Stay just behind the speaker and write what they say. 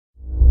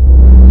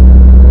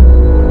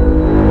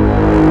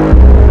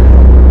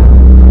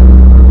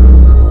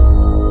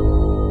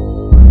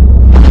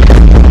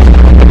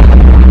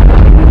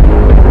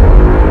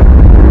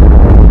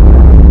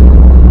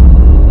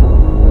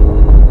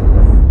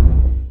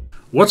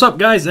What's up,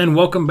 guys, and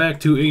welcome back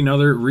to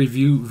another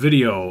review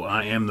video.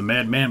 I am the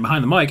madman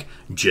behind the mic,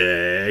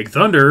 Jag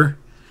Thunder,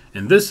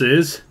 and this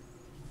is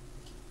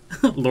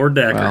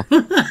LordDakr.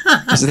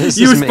 Well,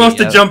 you were supposed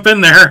to jump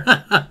in there.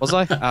 Was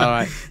I? All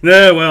right.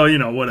 Yeah, well, you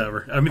know,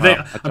 whatever. I mean,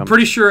 I'm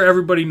pretty sure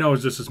everybody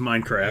knows this is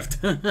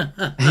Minecraft.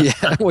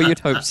 Yeah, well, you'd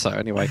hope so,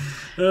 anyway.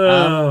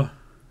 But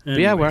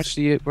yeah, we're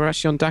actually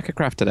on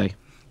DakRcraft today.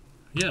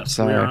 Yes,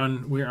 so,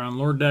 we're on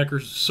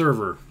LordDakr's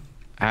server.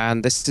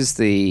 And this is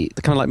the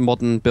kind of like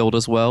modern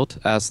builders world.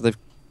 So they've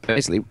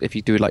basically, if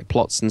you do like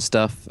plots and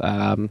stuff,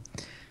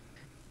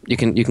 you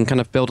can kind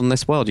of build on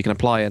this world. You can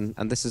apply, and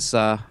this is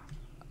a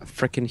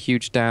freaking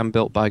huge dam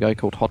built by a guy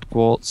called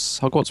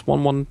Hogwarts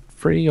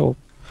 113, or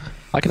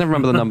I can never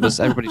remember the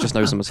numbers. Everybody just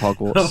knows him as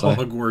Hogwarts. So.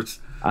 Hogwarts.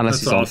 Unless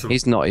That's awesome.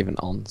 He's not even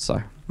on.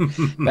 So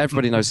but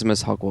everybody knows him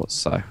as Hogwarts.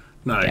 So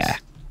nice.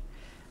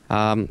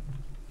 Yeah.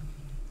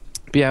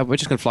 But yeah, we're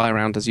just going to fly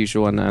around as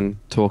usual and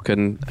talk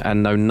and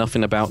know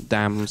nothing about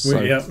dams.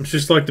 So. Yeah, it's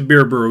just like the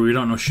beer brewery. We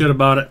don't know shit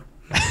about it,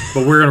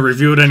 but we're going to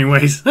review it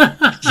anyways.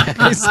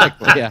 Yeah,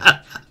 exactly,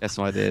 yeah. That's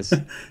what it is.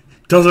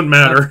 Doesn't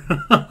matter.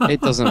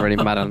 It doesn't really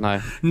matter,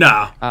 no.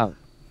 Nah.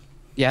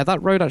 Yeah,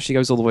 that road actually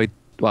goes all the way,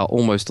 well,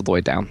 almost all the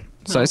way down.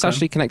 So it's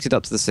actually connected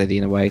up to the city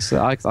in a way,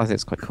 so I think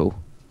it's quite cool.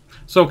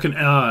 So can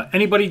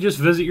anybody just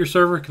visit your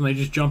server? Can they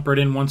just jump right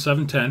in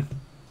 1710?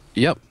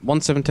 Yep,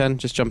 1710,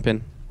 just jump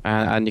in.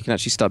 And you can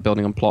actually start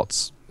building on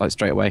plots like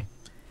straight away.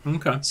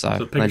 Okay.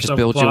 So pick just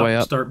build your way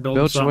up. Start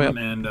building something,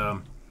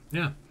 and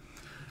yeah,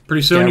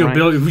 pretty soon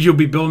you'll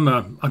be building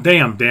a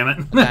dam. Damn it.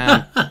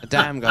 A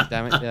dam. God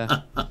damn it.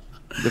 Yeah.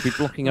 You'll be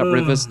blocking up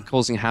rivers and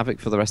causing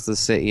havoc for the rest of the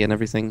city and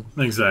everything.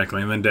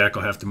 Exactly, and then Dak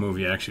will have to move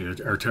you actually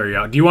or tear you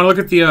out. Do you want to look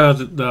at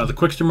the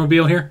Quickster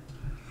mobile here?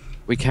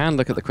 We can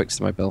look at the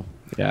Quickster mobile.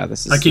 Yeah,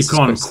 this is. I keep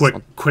calling him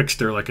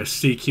Quickster like a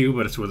CQ,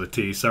 but it's with a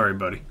T. Sorry,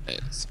 buddy.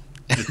 It's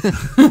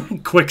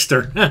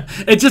Quickster.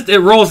 It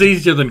rolls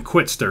easier than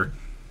Quitster.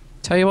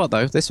 Tell you what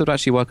though, this would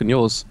actually work on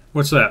yours.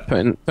 What's that?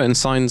 Putting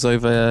signs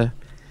over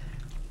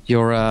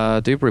your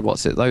Dubry.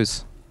 What's it?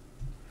 Those.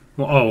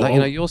 Well, like, you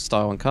know, your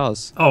style on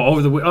cars. Oh,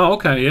 over the. Oh,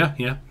 okay, yeah.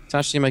 To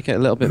actually make it a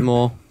little bit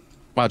more,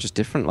 well, just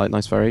different, like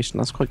nice variation.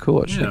 That's quite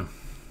cool actually. Yeah.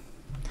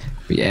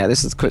 But yeah,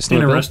 this is Quickster.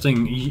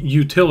 Interesting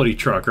utility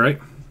truck, right?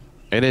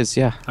 It is,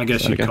 yeah. I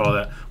guess you'd call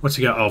that. What's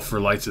he got? Oh, for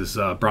lights is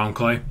brown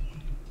clay.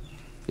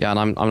 Yeah,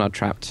 and I'm not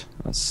trapped.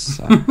 That's.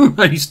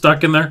 Are you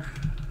stuck in there?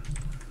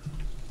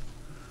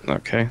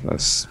 Okay,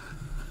 that's.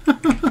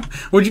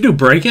 What'd you do?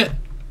 Break it?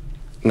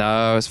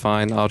 No, it's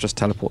fine. I'll just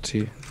teleport to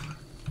you.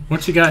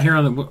 What's you got here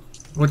on the?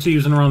 What's he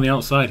using around the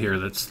outside here?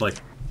 That's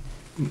like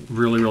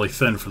really, really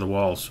thin for the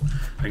walls.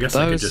 I guess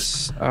I could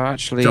just. Are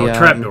actually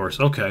trapdoors.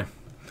 Okay.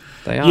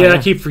 They are. Yeah, I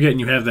keep forgetting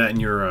you have that in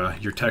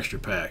your texture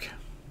pack.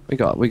 We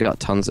got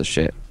tons of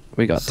shit.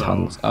 We got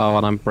tons. Oh,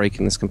 and I'm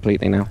breaking this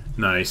completely now.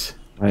 Nice.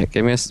 Right,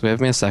 give me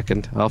a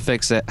second. I'll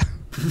fix it.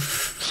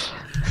 It's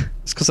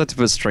because I had to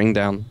put a string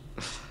down.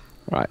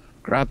 Right,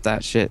 grab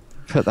that shit.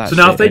 Put that. So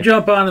now, if they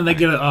jump on and they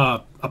get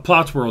a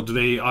plots world, do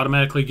they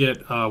automatically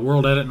get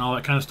world edit and all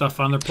that kind of stuff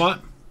on their plot?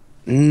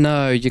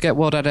 No, you get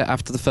world edit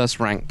after the first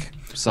rank.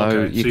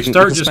 So you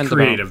start just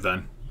creative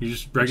then. You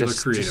just regular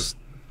creative.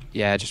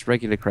 Yeah, just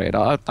regular creative.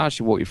 I'll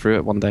actually walk you through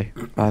it one day,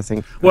 I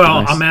think.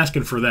 Well, nice. I'm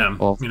asking for them.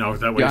 Well, you know,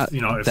 that way,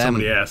 if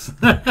somebody asks.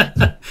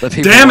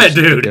 Damn it,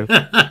 dude!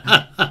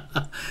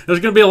 There's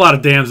going to be a lot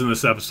of dams in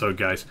this episode,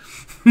 guys.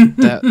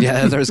 Yeah,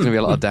 there's going to be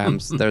a lot of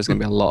dams. There's going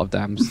to be a lot of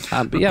dams.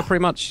 But yeah,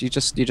 pretty much, you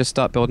just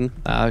start building.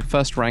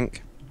 First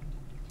rank,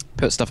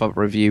 put stuff up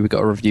review. We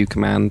got a review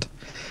command,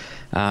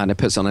 and it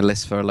puts on a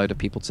list for a load of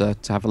people to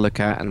have a look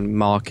at and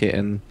mark it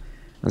and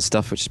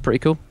stuff, which is pretty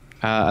cool.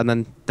 And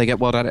then they get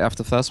world edit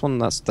after the first one.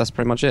 That's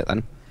pretty much it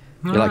then.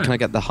 You're like, can I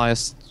get the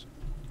highest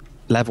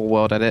level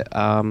world edit?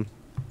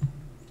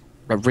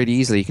 Really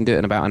easily. You can do it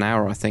in about an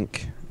hour, I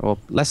think, or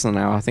less than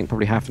an hour. I think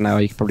probably half an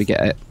hour. You can probably get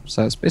it.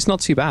 So it's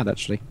not too bad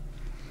actually.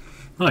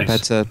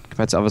 Nice.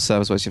 Compared to other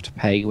servers where you have to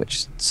pay,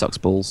 which sucks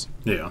balls.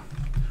 Yeah,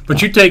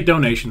 but you take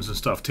donations and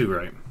stuff too,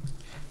 right?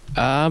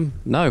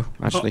 No,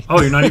 actually.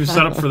 Oh, you're not even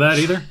set up for that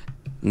either.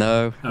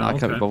 No, I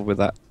can't be bothered with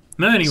that.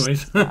 No,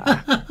 anyways.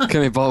 Can't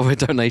be bothered with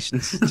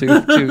donations. Too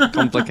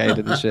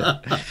complicated and shit.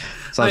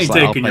 So I ain't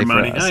taking your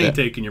money. I ain't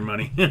taking your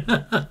money.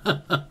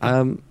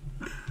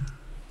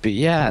 But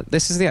yeah,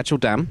 this is the actual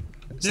dam.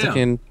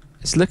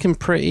 It's looking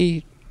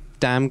pretty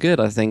damn good,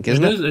 I think,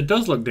 isn't it? It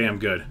does look damn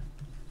good.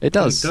 It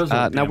does.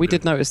 Now we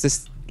did notice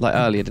this like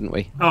earlier, didn't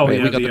we? Oh,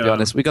 yeah. We got to be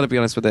honest. We got to be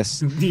honest with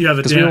this. Yeah,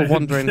 the dam. We were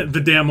wondering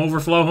the dam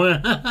overflow.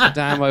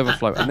 Dam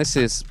overflow, and this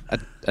is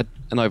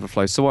an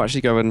overflow. So we'll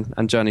actually go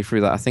and journey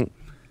through that. I think.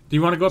 Do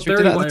you want to go up there?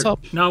 Do that at the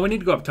top? No, we need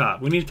to go up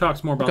top. We need to talk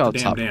some more about the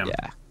dam.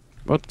 Yeah,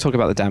 we'll talk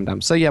about the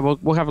dam. So yeah,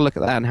 we'll have a look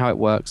at that and how it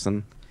works,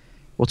 and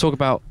we'll talk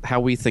about how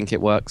we think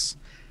it works.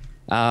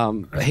 Here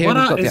we've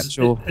got the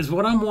actual. Is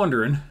what I'm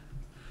wondering.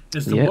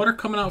 Is the water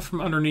coming out from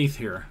underneath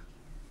here?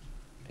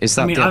 Is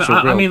that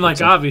I mean,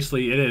 like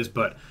obviously it is,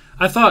 but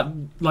I thought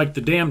like the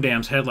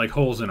dams had like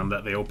holes in them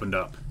that they opened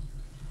up.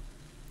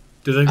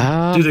 Do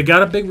they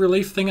got a big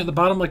relief thing at the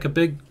bottom, like a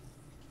big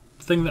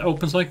thing that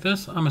opens like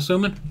this, I'm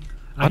assuming?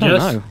 I don't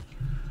know.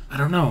 I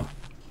don't know.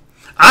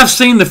 I've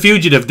seen The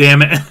Fugitive,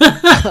 damn it.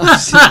 I've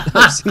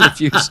seen The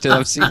Fugitive.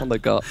 I've seen what they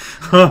got.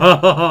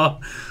 I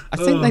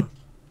think they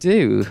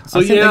do. So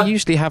I think they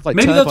usually have like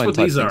maybe that's turbine what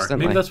type these are. things, don't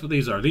Maybe they? that's what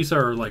these are. These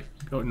are like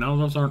no,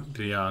 those aren't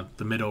the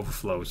mid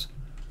overflows.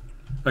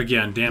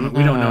 Again, damn it,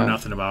 we don't know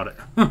nothing about it.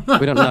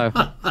 We don't know.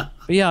 But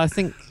yeah, I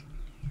think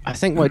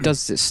what it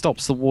does is it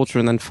stops the water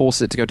and then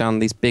forces it to go down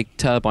these big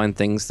turbine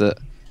things that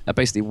are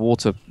basically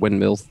water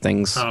windmill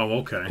things. Oh,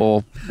 okay.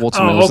 Or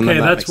water mills. Oh, okay.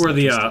 And That's where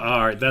the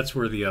all right. That's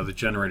where the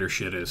generator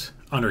shit is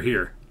under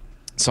here.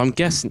 So I'm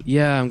guessing.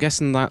 Yeah, I'm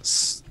guessing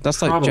that's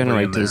Probably like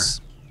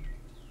generators.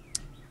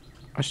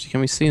 Actually,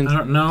 can we see? I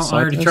don't know. I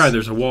already tried.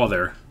 There's a wall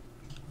there.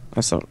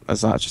 Is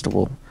that just a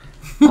wall?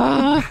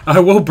 I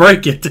will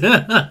break it.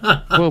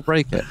 We'll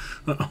break it.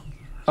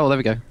 Oh, there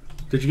we go.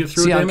 Did you get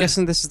through? See, it, I'm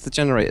guessing this is the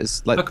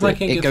generators. Like how come I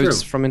can't it get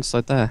goes through? from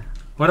inside there.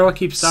 Why do I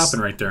keep stopping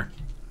right there?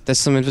 There's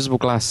some invisible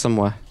glass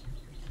somewhere.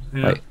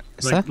 Yeah. Wait,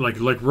 is there?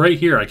 like right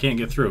here, I can't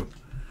get through.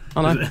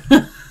 Oh no.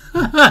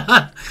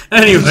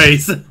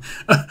 Anyways,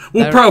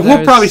 we'll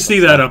probably see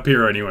that up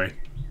here anyway.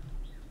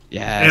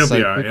 Yeah, It'll so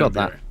be alright. we've got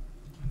that.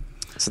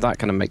 So that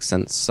kind of makes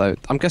sense. So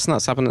I'm guessing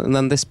that's happening, and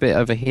then this bit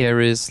over here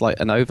is like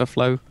an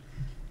overflow,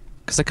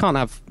 because they can't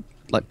have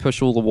like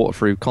push all the water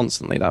through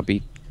constantly. That'd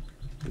be,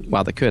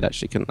 well, they could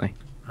actually, couldn't they?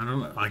 I don't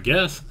know. I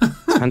guess.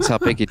 Depends how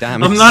big your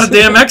dam is. I'm not a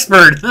damn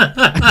expert.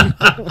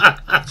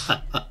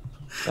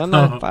 Oh,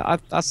 no,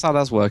 that's how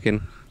that's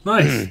working.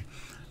 Nice. And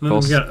then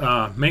we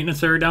got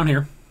maintenance area down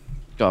here.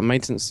 Got a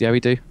maintenance. Yeah, we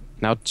do.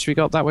 Now, should we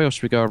go up that way or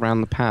should we go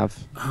around the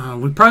path?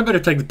 We probably better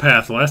take the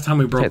path. The last time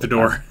we broke the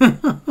door.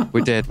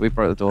 We did. We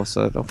broke the door,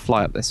 so they'll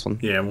fly up this one.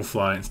 Yeah, we'll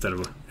fly instead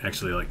of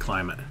actually like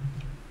climb it.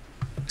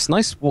 It's a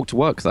nice walk to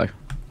work, though, I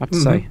have to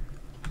say.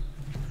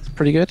 It's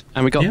pretty good.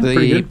 And we got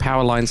the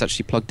power lines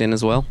actually plugged in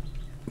as well.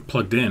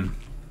 Plugged in?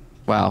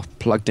 Well,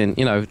 plugged in,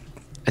 you know,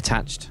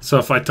 attached. So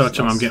if I touch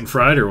them, I'm getting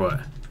fried or what?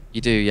 You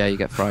do, yeah, you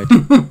get fried.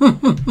 And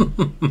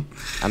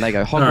they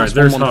go, Hogwarts. All right,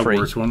 there's 113.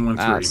 Hogwarts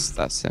 113.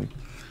 That's him.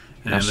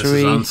 And now, this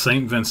is on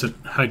St.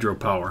 Vincent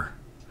hydropower.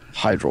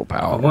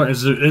 Hydropower. What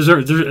is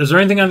there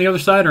anything on the other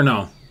side or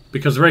no?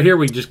 Because right here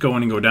we just go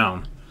in and go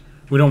down.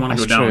 We don't want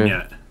to go down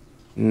yet.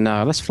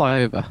 No, let's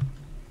fly over.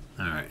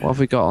 All right. What have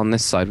we got on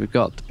this side? We've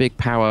got the big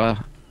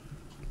power.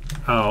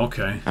 Oh,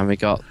 okay. And we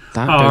got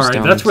that. Oh, all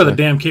right, that's where the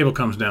damn cable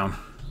comes down.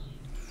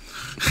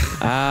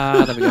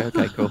 Ah, there we go.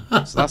 Okay, cool.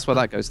 So that's where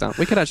that goes down.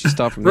 We could actually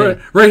start from here.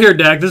 Right here,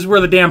 Dak. This is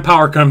where the damn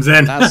power comes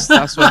in. That's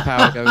where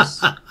power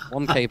goes.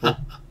 One cable,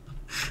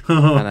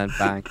 and then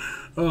bang.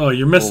 Oh,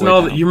 you're missing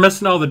you're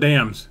missing all the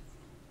dams.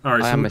 All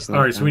right,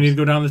 so we need to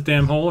go down this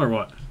damn hole or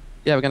what?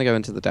 Yeah, we're gonna go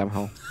into the damn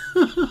hole.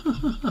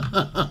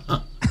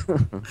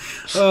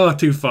 Oh,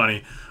 too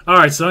funny. All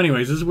right, so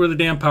anyways, this is where the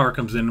damn power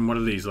comes in. And what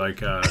are these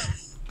like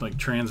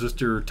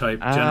transistor type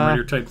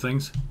generator type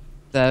things?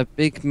 They're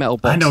big metal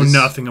boxes. I know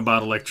nothing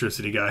about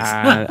electricity, guys.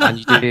 And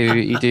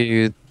you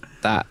do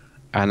that,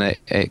 and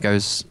it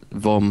goes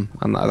vom,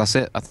 and that's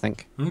it. I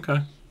think. Okay.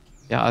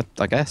 Yeah,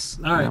 I guess.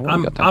 All right,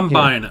 I'm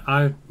buying it.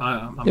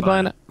 I'm You're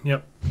buying it.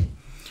 Yep.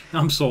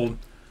 I'm sold.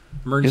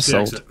 Emergency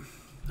exit.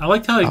 I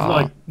liked how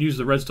you use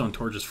the redstone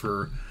torches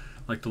for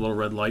like the little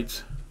red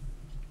lights.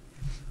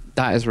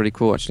 That is really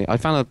cool, actually. I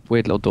found a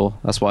weird little door.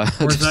 That's why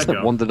I just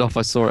wandered off.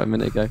 I saw it a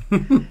minute ago.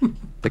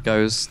 It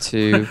goes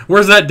to...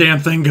 Where's that damn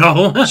thing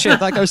go? Shit,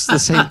 that goes to the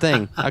same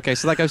thing. Okay,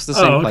 so that goes to the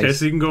same place. Okay,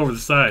 so you can go over the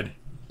side.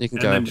 You can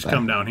go and then just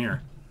come down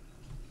here.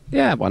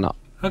 Yeah, why not?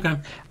 Okay.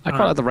 I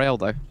quite like the rail,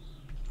 though.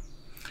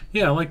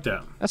 Yeah, I like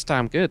that. That's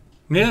damn good.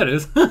 Yeah, it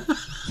is.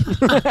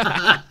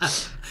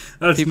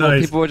 That's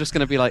nice. People are just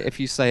going to be like, if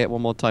you say it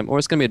one more time, or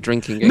it's going to be a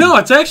drinking game. No,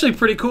 it's actually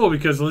pretty cool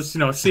because let's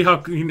see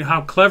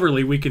how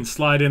cleverly we can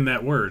slide in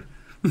that word.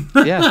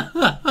 Yeah,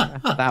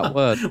 that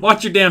word.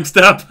 Watch your damn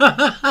step.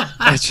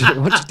 Watch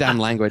your damn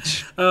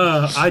language.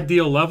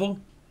 Ideal level.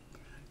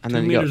 And 2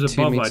 then meters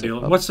above ideal.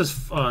 Above. What's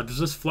this? Does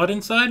this flood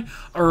inside?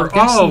 Or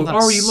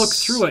you look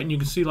through it and you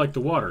can see like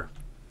the water.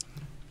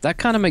 That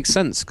kind of makes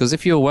sense because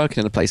if you were working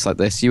in a place like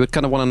this, you would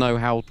kind of want to know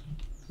how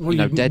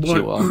dead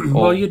you are.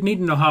 Well, you'd need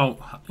to know how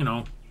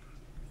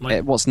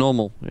like what's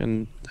normal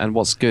and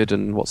what's good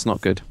and what's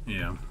not good.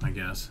 Yeah, I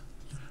guess.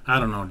 I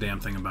don't know a damn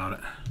thing about it.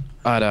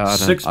 I don't.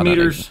 6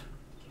 meters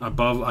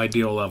above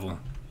ideal level.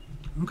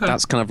 Okay.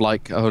 That's kind of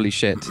like holy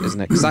shit, isn't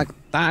it? Because that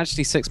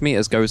actually 6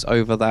 meters goes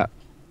over that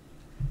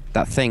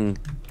thing.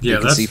 Yeah,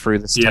 you can see through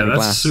this tiny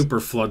glass. Super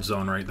flood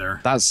zone right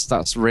there.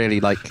 That's really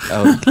like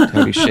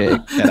holy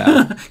shit. Get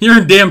out. You're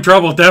in damn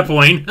trouble at that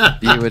point.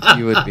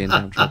 you would be in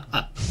damn trouble.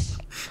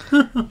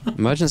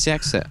 Emergency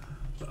exit.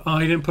 Oh,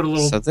 he didn't put a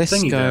little so this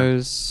thingy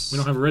goes... there.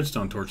 We don't have a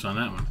redstone torch on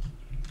that one.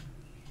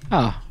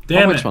 Ah,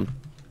 damn which it. one?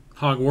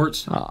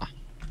 Hogwarts. Ah,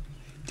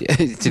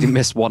 did he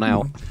miss one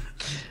out?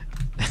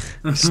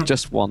 It's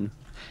just one.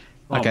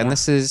 Okay, and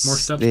this is more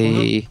steps.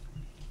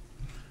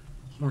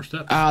 More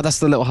steps. Ah, that's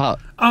the little hut.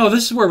 Oh,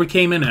 this is where we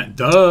came in at.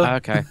 Duh.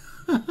 Okay.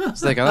 So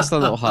there you go. That's the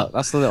little hut.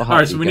 That's the little hut. All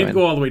right, so we need to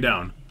go all the way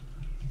down.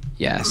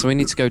 Yeah, so we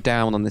need to go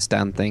down on this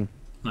damn thing.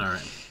 All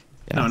right.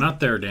 Yeah. No, not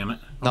there, damn it.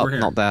 Over here.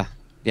 Not there.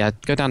 Yeah,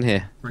 go down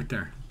here. Right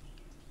there.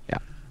 Yeah.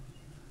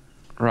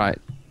 Right.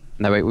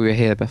 No, wait, we were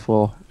here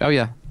before. Oh,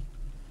 yeah.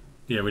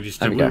 Yeah, we just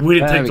There did, we we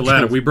didn't go. take the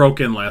ladder. We broke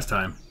in last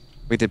time.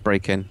 We did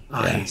break in.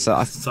 Yeah, so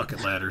I suck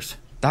at ladders.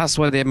 that's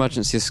where the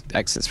emergency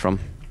exits from.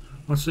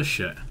 What's this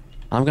shit?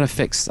 I'm gonna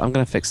fix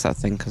that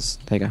thing because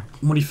there you go.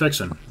 What are you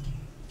fixing?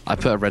 I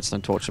put a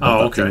redstone torch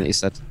above that thing that you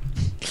said.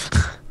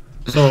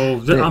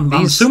 So I'm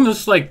assuming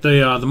this is like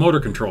the motor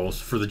controls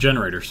for the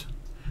generators.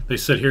 They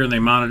sit here and they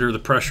monitor the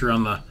pressure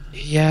on the.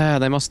 Yeah,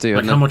 they must do.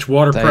 Like how much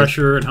water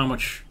pressure and how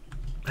much,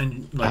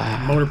 and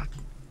like motor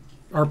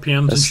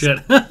RPMs and shit.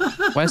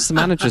 Where's the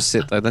managers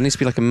sit though? There needs to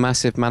be like a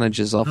massive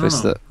manager's office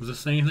that. Does this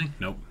say anything?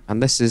 Nope.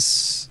 And this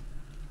is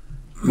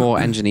more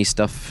engine-y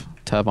stuff,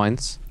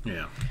 turbines.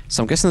 Yeah.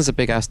 So I'm guessing there's a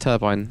big ass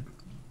turbine.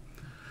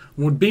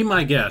 Would be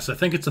my guess. I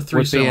think it's a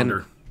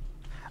 3-cylinder.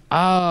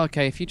 Oh,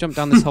 okay. If you jump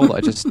down this hole that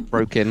I just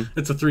broke in.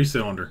 It's a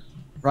 3-cylinder.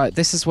 Right.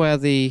 This is where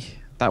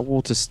that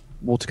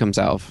water comes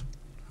out of.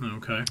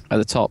 Okay. At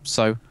the top.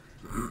 So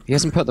he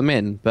hasn't put them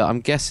in, but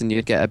I'm guessing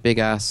you'd get a big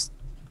ass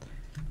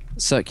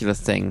circular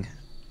thing.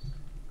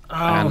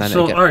 Oh,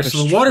 so all right.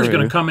 So the water's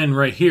going to come in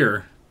right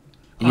here,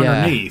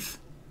 underneath.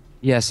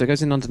 Yeah. So it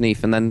goes in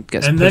underneath and then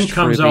gets. And then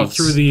comes out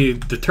through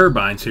the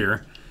turbines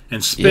here.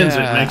 And spins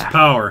it, makes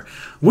power.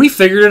 We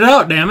figured it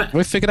out, damn it.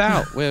 We figured it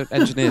out. We're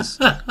engineers.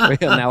 We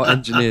are now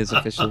engineers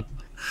officially.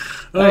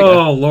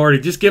 Oh, Lordy.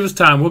 Just give us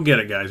time. We'll get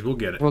it, guys. We'll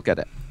get it. We'll get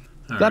it.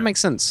 All that right.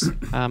 makes sense.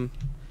 I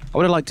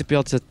would have liked to be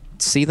able to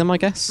see them, I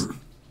guess.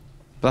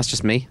 But that's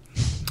just me.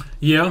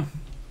 Yeah.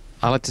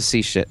 I like to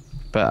see shit.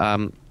 But,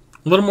 a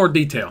little more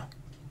detail.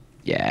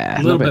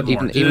 yeah. A little bit more.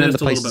 Even in the Just a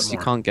little places bit you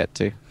more. can't get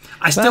to.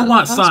 I still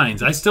want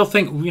signs. I still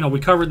think, we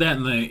covered that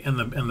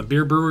in the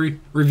beer brewery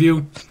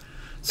review.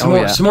 Some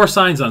more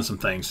signs on some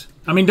things.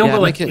 I mean, don't go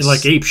like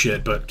ape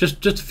shit, but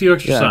just a few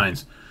extra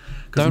signs.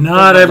 Because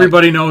not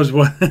everybody knows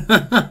what.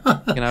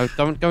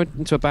 Don't go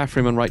into a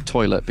bathroom and write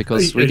toilet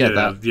because we get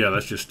that. Yeah,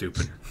 that's just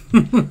stupid.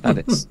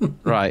 That is.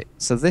 Right.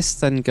 So this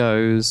then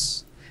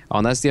goes. Oh,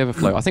 and there's the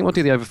overflow. I think we'll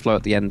do the overflow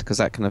at the end because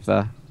that kind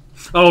of.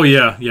 Oh,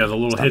 yeah. Yeah, the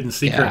little hidden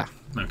secret.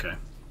 Yeah. Okay.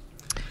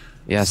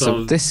 Yeah,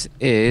 so this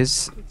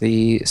is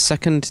the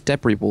second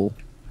debris wall.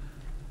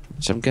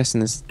 Which I'm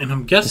guessing is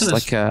it's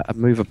like a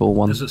movable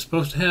one. Is it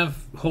supposed to have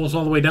holes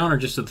all the way down or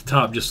just at the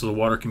top just so the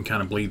water can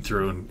kind of bleed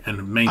through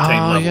and maintain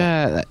level? Oh,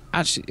 yeah.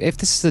 Actually, if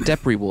this is a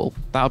debris wall,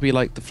 that'll be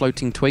like the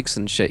floating twigs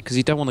and shit because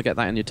you don't want to get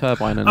that in your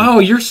turbine.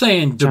 And you're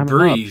saying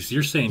debris.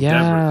 You're saying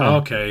debris.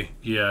 Okay.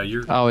 Yeah,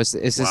 you're... Oh, is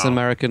this an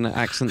American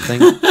accent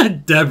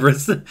thing? Deborah.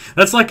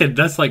 That's like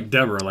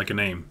Deborah, like a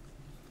name.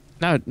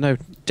 No,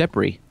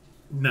 debris.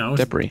 No,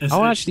 debris.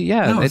 Actually,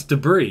 yeah. No, it's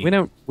debris.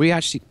 We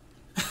actually...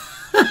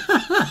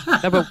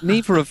 No, but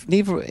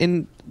neither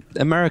in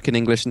American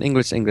English and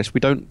English we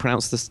don't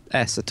pronounce this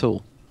S at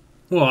all.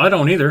 Well, I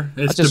don't either.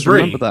 It's I just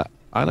debris. remember that.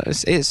 I know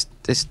it's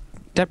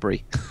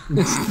debris.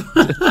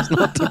 It's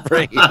not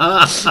debris.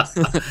 All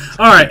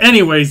right.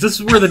 Anyways, this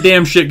is where the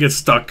damn shit gets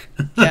stuck.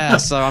 Yeah,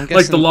 so I'm guessing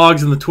like the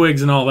logs and the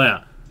twigs and all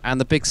that. And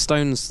the big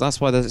stones.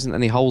 That's why there isn't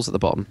any holes at the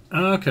bottom.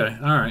 Okay.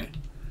 All right.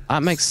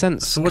 That makes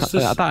sense. So what's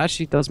this? That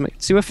actually does make.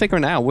 See, we're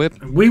figuring it out.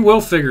 We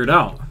will figure it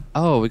out.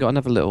 Oh, we got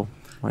another little.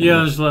 Yeah,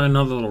 there's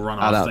another little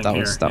runoff thing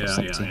here. That was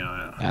empty.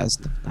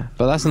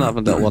 But that's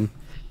another little one.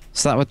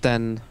 So that would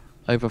then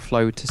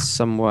overflow to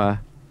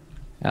somewhere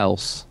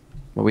else.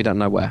 Well, we don't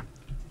know where.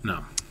 No.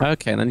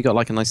 Okay, and then you got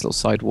like a nice little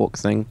sidewalk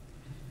thing.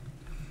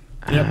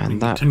 Yep,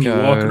 and that continue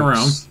walking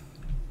around.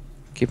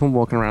 Keep on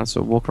walking around,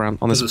 so walk around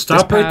on this. Does it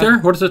stop right there?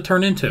 What does it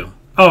turn into?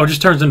 Oh, it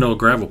just turns into a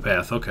gravel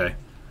path. Okay.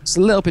 It's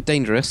a little bit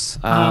dangerous.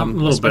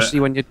 Especially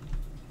when you...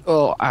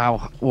 Oh,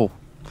 ow. Whoa.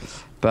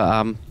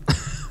 But,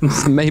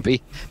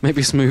 maybe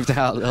smoothed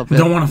out a little bit.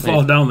 Don't want to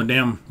fall down the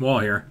damn wall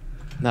here.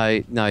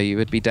 No, you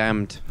would be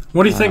damned.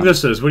 What do you think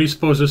this is? What do you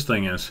suppose this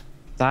thing is?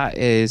 That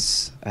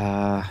is.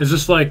 Is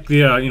this like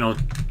the I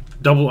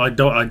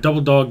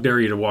double dog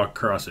dare you to walk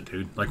across it,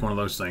 dude? Like one of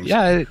those things.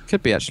 Yeah, it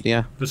could be actually.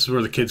 Yeah. This is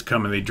where the kids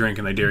come and they drink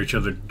and they dare each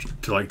other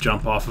to like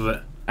jump off of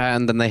it.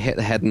 And then they hit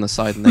the head on the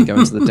side and they go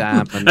into the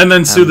dam. And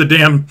then sue the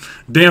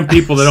damn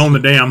people that own the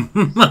dam.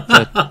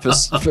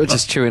 for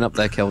just chewing up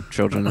their killed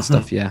children and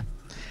stuff. Yeah.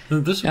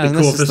 This would be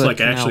cool if this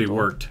like actually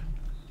worked.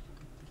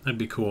 That'd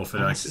be cool if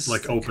it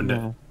like opened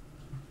it.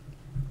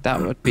 That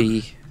would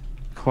be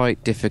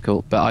quite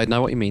difficult, but I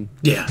know what you mean.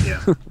 Yeah.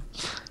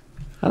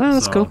 I know,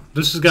 that's cool.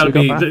 This has got to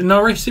be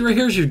right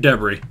here's your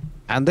debris.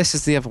 And this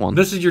is the other one.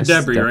 This is your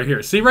debris right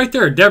here. See right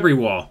there, a debris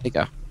wall. There you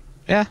go.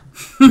 Yeah.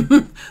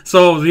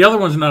 So the other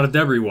one's not a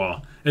debris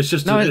wall. It's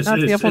just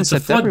it's a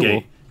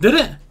floodgate. Did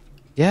it?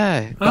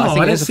 Yeah.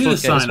 Oh, I didn't see the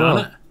sign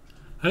on it.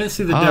 I didn't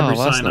see the debris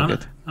sign on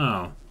it.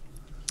 Oh.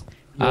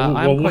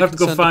 Well, we'll have to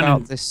go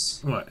find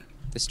this. What?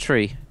 This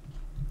tree.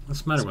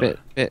 What's the matter with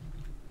it?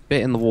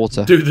 Bit in the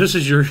water. Dude, this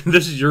is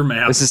your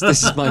map. This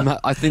is my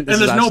map. I think this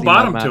and is there's no actually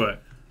bottom my map. to it.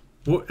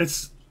 Well,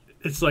 it's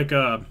like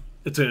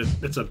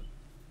it's a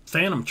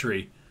phantom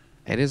tree.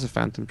 It is a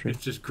phantom tree.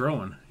 It's just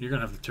growing. You're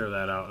gonna have to tear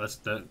that out.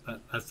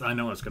 That's I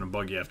know it's gonna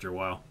bug you after a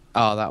while.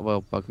 Oh, that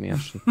will bug me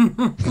actually.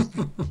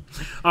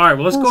 All right,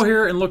 well, let's go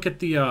here and look at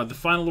the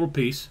final little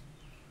piece.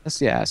 Let's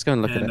go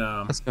and look at it.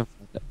 Let's go.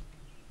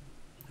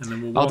 And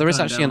then we'll there is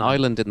actually an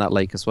island in that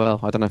lake as well.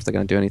 I don't know if they're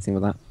going to do anything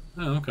with that.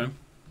 Oh, okay.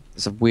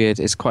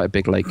 It's quite a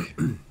big lake.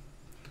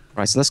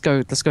 Right, so let's go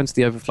into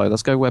the overflow.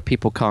 Let's go where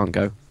people can't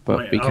go,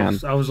 but we can.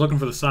 I was looking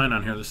for the sign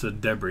on here that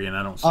said debris, and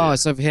I don't see it. Oh,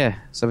 it's over here.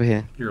 It's over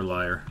here. You're a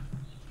liar.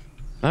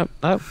 Nope.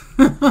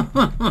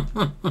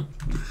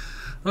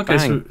 Okay,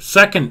 so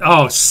second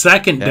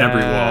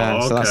debris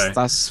wall. Okay. So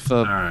that's for...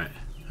 All right.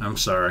 I'm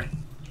sorry.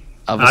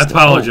 I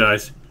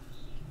apologize.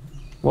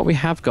 What we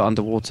have got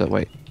underwater...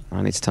 Wait, I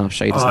need to turn off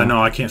shaders. Oh,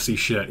 no, I can't see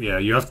shit. Yeah,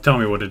 you have to tell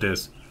me what it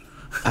is.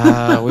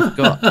 We've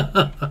got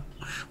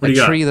a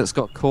tree that's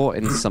got caught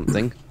in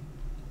something.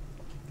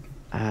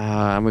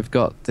 And we've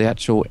got the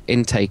actual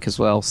intake as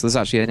well. So there's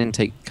actually an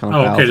intake kind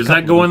of valve. Okay. Does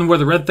that go in where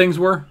the red things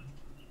were?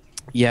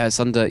 Yeah, it's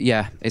under...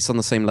 Yeah, it's on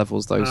the same level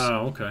as those.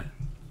 Oh, okay.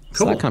 Cool.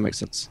 So that kind of makes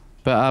sense.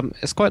 But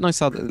it's quite nice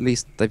how at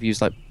least they've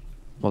used like,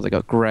 well, they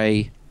got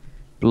grey,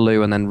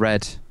 blue, and then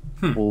red,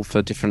 all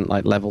for different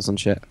like levels and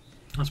shit.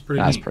 That's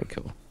pretty. That's pretty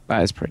cool.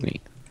 That is pretty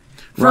neat.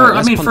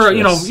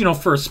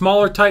 For a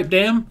smaller type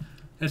dam,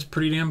 it's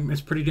pretty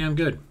damn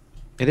good.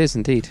 It is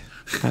indeed.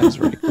 That is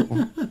really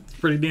cool. It's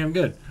pretty damn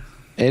good.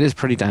 It is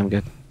pretty damn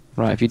good.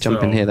 Right, if you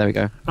jump in here, there we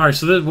go. All right,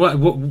 so this,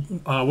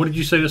 what did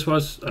you say this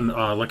was?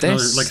 Like a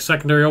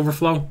secondary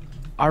overflow?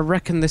 I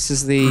reckon this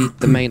is the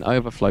main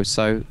overflow.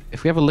 So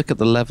if we have a look at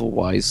the level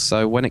wise,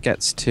 so when it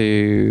gets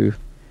to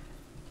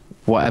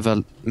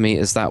whatever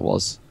meters that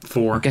was,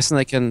 4. I'm guessing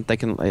they can 2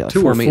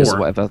 4 or meters 4. or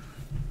whatever.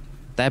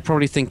 They're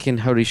probably thinking,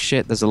 "Holy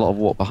shit, there's a lot of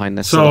water behind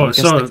this." Because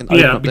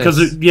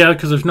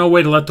there's no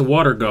way to let the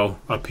water go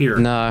up here.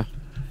 No.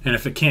 And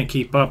if it can't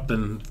keep up,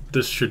 then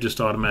this should just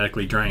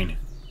automatically drain.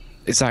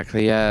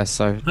 Exactly. Yeah.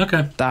 So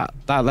okay. That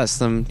lets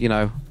them,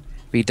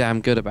 be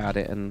damn good about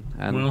it and.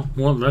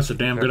 Well, that's a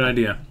damn good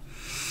idea.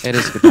 It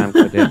is a damn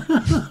good idea.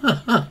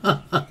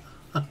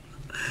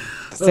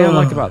 The thing I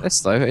like about this,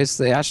 though, is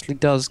that it actually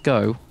does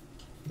go.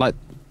 Like,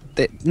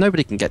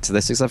 nobody can get to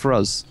this except for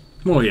us.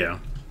 Well, yeah.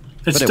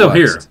 It's still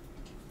here.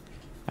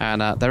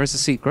 And there is a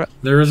secret.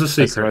 There is a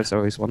secret. There's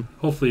always one.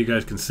 Hopefully you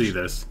guys can see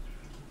this.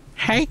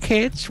 Hey,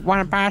 kids,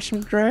 want to buy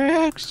some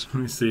drugs?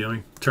 Let me see. Let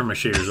me turn my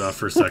shaders off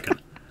for a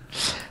second.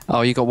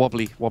 Oh, you got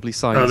wobbly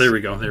signs. Oh, there we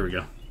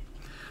go.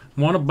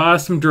 Want to buy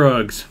some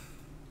drugs.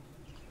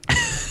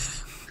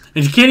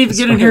 And you can't even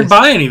get in here and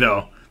buy any,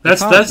 though. That's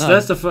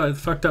the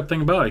fucked up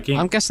thing about it.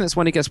 I'm guessing it's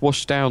when it gets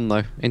washed down,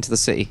 though, into the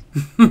city.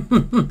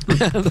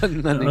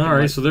 then All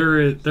right, so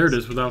there it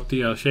is without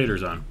the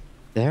shaders on.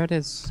 There it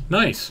is.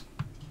 Nice.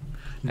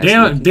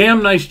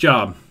 Damn nice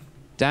job.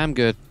 Damn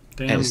good.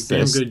 Damn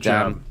good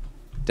job.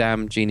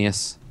 Damn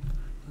genius.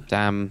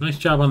 Damn. Nice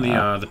job on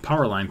the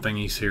power line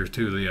thingies here,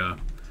 too. The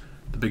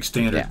big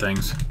standard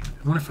things. I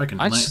wonder if I can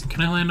land.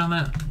 Can I land on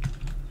that?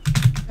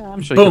 Yeah,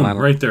 I'm sure Boom, you can land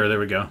on right there. There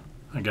we go.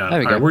 I got it. There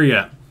we go. Right, where you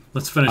at?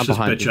 Let's finish this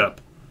bitch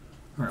up.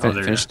 Right,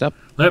 finish it up.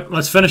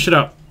 Let's finish it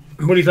up.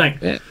 What do you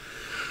think? Yeah.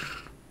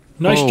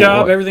 Nice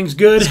job. Everything's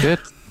good. It's good.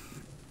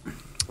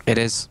 It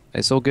is.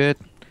 It's all good.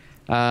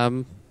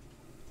 What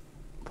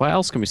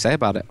else can we say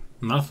about it?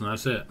 Nothing.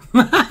 That's it.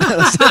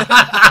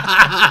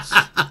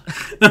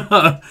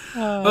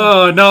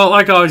 Oh no!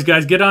 Like always,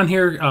 guys, get on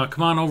here.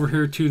 Come on over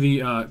here to the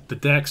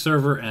DAC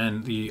server,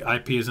 and the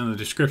IP is in the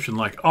description.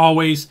 Like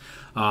always,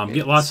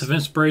 get lots of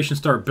inspiration,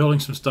 start building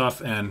some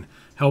stuff, and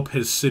help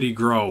his city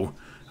grow.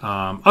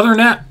 Other than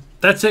that,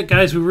 that's it,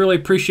 guys. We really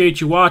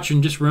appreciate you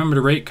watching. Just remember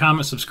to rate,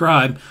 comment,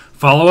 subscribe,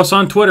 follow us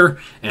on Twitter,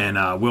 and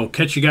we'll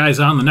catch you guys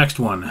on the next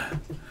one.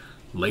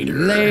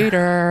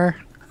 Later.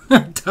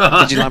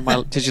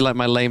 Did you like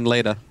my lame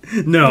later?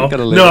 No.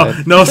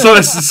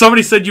 So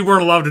somebody said you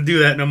weren't allowed to do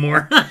that no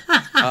more.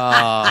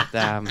 Oh,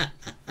 damn.